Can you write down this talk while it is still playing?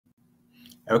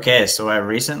Okay, so I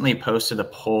recently posted a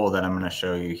poll that I'm going to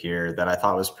show you here that I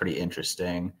thought was pretty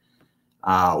interesting.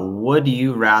 Would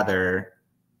you rather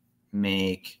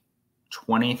make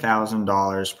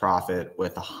 $20,000 profit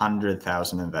with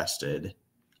 $100,000 invested,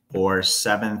 or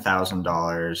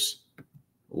 $7,000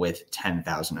 with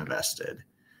 $10,000 invested?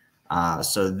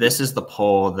 So this is the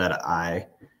poll that I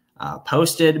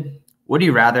posted. Would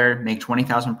you rather make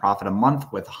 20,000 profit a month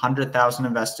with 100,000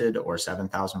 invested, or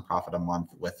 7,000 profit a month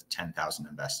with 10,000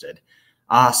 invested?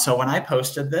 So when I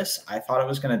posted this, I thought it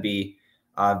was going to be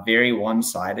very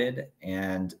one-sided,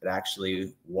 and it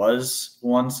actually was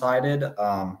one-sided.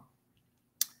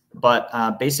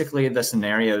 But basically the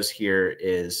scenarios here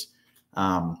is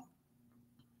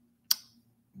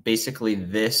basically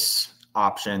this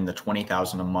option, the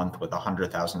 20,000 a month with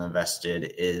 100,000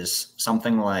 invested, is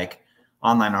something like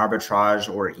online arbitrage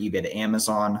or eBay to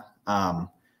Amazon.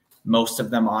 Most of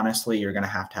them, honestly, you're going to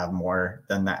have more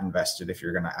than that invested if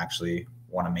you're going to actually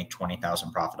want to make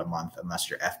 20,000 profit a month, unless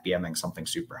you're FBMing something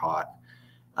super hot.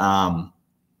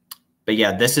 But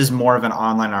yeah, this is more of an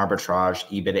online arbitrage,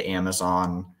 eBay to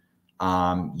Amazon,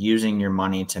 using your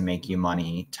money to make you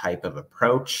money type of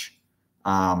approach.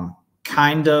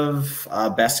 Kind of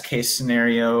best case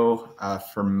scenario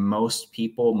for most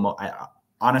people.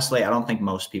 Honestly, I don't think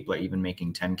most people are even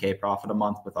making 10K profit a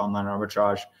month with online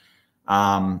arbitrage.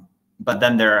 But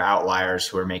then there are outliers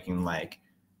who are making like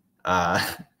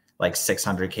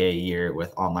 600K a year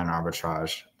with online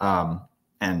arbitrage,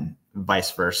 and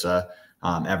vice versa,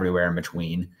 everywhere in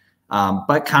between.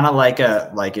 But kind of like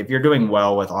if you're doing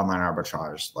well with online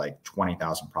arbitrage, like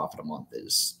 20,000 profit a month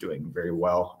is doing very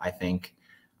well, I think.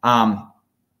 And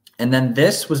then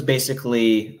this was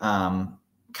basically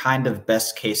kind of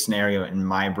best case scenario in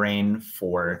my brain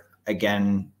for,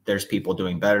 again, there's people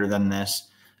doing better than this.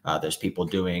 There's people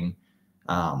doing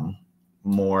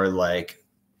more like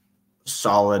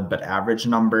solid but average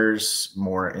numbers,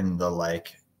 more in the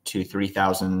like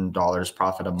 $2,000–$3,000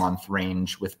 profit a month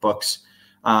range with books.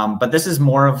 But this is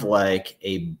more of like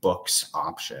a books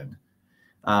option.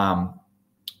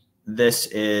 This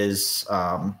is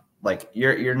like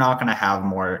you're not going to have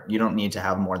more. You don't need to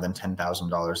have more than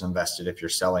 $10,000 invested if you're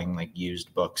selling like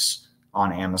used books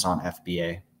on Amazon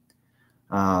FBA.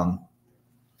 And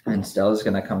Stella's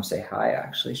going to come say hi.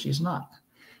 Actually, she's not.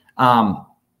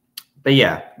 But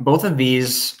yeah, both of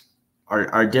these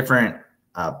are different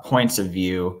points of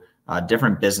view,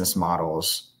 different business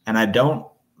models. And I don't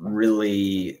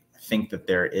really think that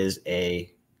there is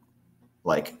a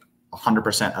like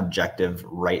 100% objective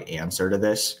right answer to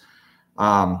this.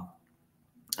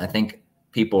 I think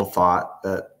people thought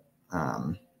that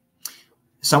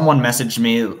someone messaged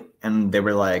me and they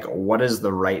were like, what is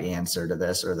the right answer to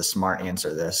this, or the smart answer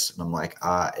to this? And I'm like,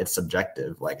 it's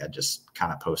subjective. Like, I just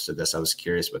kind of posted this. I was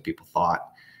curious what people thought.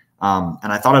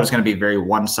 And I thought it was going to be very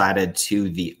one-sided to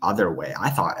the other way. I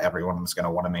thought everyone was going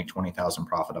to want to make 20,000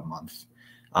 profit a month.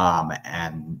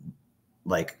 And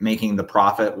like making the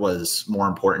profit was more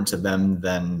important to them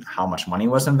than how much money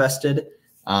was invested.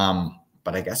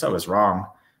 But I guess I was wrong.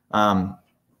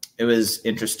 It was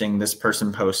interesting. This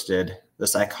person posted, the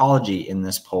psychology in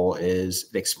this poll is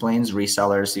it explains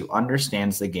resellers who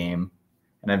understands the game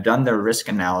and have done their risk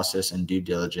analysis and due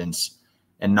diligence,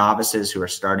 and novices who are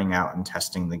starting out and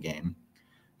testing the game.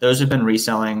 Those who've been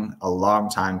reselling a long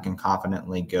time can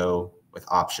confidently go with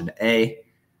option A.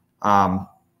 I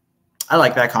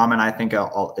like that comment. I think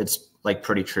it's like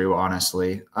pretty true,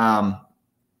 honestly.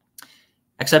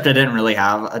 Except I didn't really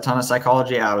have a ton of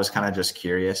psychology. I was kind of just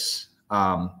curious.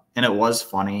 And it was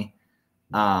funny.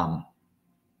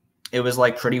 It was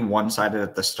like pretty one-sided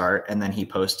at the start, and then he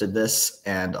posted this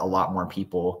and a lot more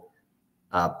people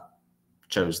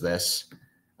chose this.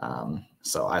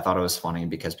 So I thought it was funny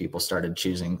because people started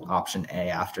choosing option A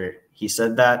after he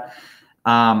said that.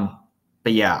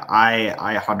 But yeah,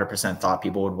 I 100% thought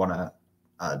people would want to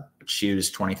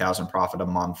choose 20,000 profit a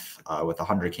month with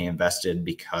 100K invested,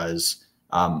 because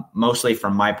mostly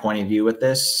from my point of view with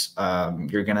this,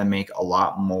 you're going to make a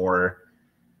lot more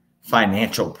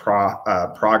financial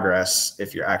progress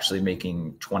if you're actually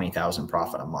making 20,000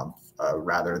 profit a month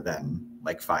rather than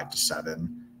like 5 to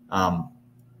 7.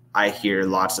 I hear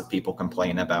lots of people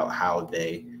complain about how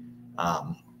they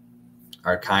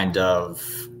are kind of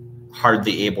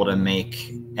hardly able to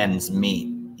make ends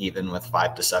meet even with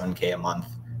 5 to 7K a month,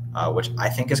 which I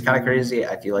think is kind of crazy.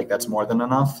 I feel like that's more than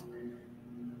enough.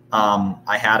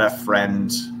 I had a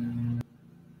friend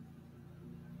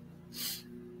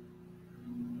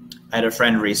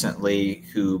recently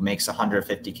who makes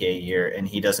 150K a year, and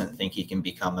he doesn't think he can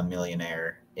become a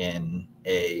millionaire in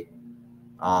a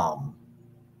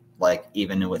like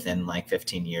even within like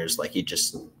 15 years. Like he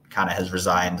just kind of has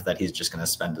resigned that he's just going to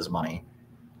spend his money.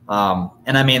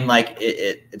 And I mean, like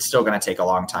it's still going to take a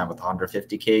long time with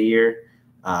 150K a year.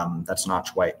 That's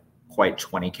not quite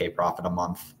 20K profit a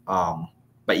month.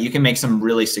 But you can make some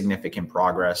really significant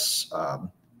progress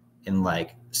in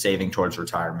like saving towards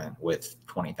retirement with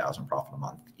 20,000 profit a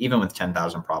month, even with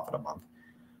 10,000 profit a month.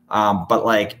 But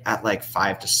like at like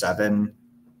 5 to 7,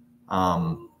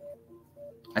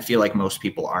 I feel like most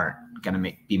people aren't going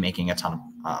to be making a ton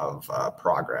of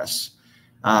progress.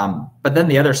 But then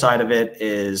the other side of it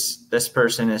is this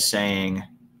person is saying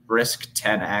risk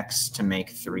 10x to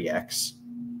make 3x.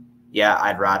 Yeah,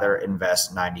 I'd rather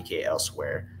invest 90K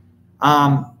elsewhere.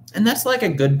 And that's like a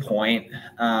good point.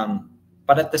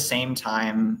 But at the same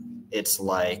time, it's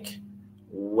like,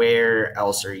 where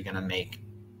else are you going to make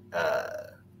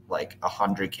like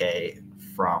 100K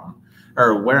from,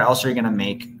 or where else are you going to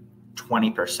make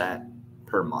 20%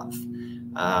 per month?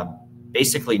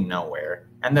 Basically nowhere.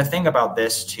 And the thing about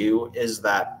this too is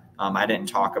that I didn't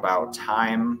talk about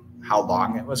time, how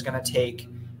long it was going to take.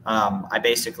 I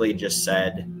basically just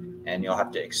said, and you'll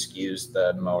have to excuse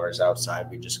the mowers outside.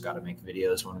 We just got to make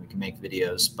videos when we can make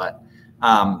videos. But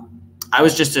I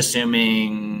was just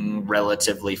assuming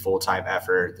relatively full-time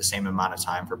effort, the same amount of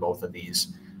time for both of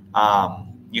these.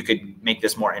 You could make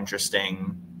this more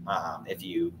interesting if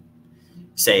you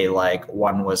say like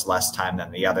one was less time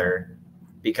than the other,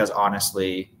 because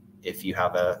honestly, if you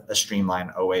have a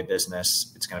streamlined OA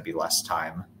business, it's going to be less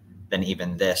time than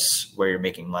even this where you're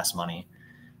making less money.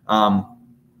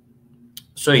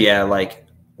 So yeah, like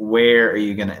where are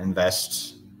you going to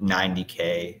invest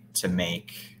 90K to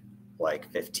make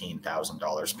like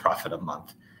 $15,000 profit a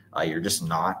month? You're just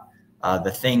not.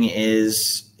 The thing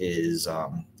is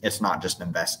it's not just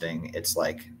investing. It's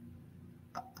like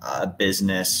a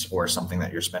business or something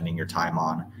that you're spending your time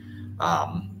on,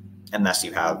 unless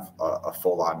you have a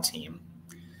full-on team.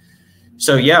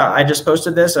 So yeah, I just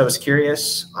posted this. I was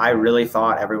curious. I really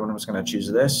thought everyone was going to choose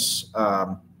this.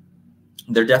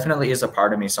 There definitely is a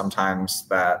part of me sometimes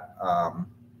that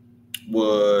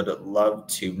would love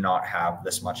to not have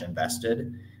this much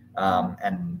invested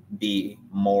and be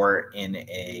more in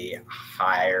a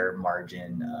higher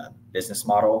margin business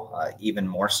model, even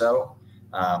more so.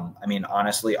 I mean,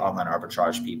 honestly, online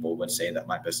arbitrage people would say that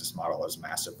my business model is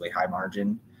massively high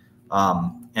margin,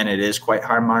 and it is quite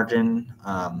high margin,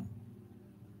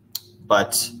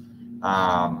 but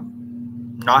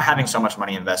not having so much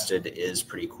money invested is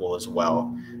pretty cool as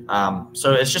well.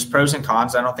 So it's just pros and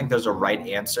cons. I don't think there's a right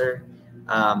answer,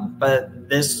 but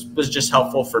this was just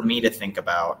helpful for me to think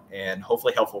about, and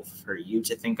hopefully helpful for you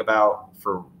to think about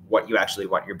for what you actually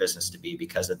want your business to be.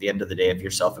 Because at the end of the day, if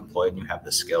you're self-employed and you have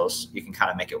the skills, you can kind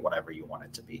of make it whatever you want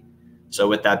it to be. So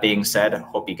with that being said, I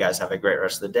hope you guys have a great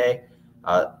rest of the day.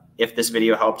 If this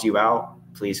video helped you out,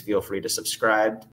 please feel free to subscribe.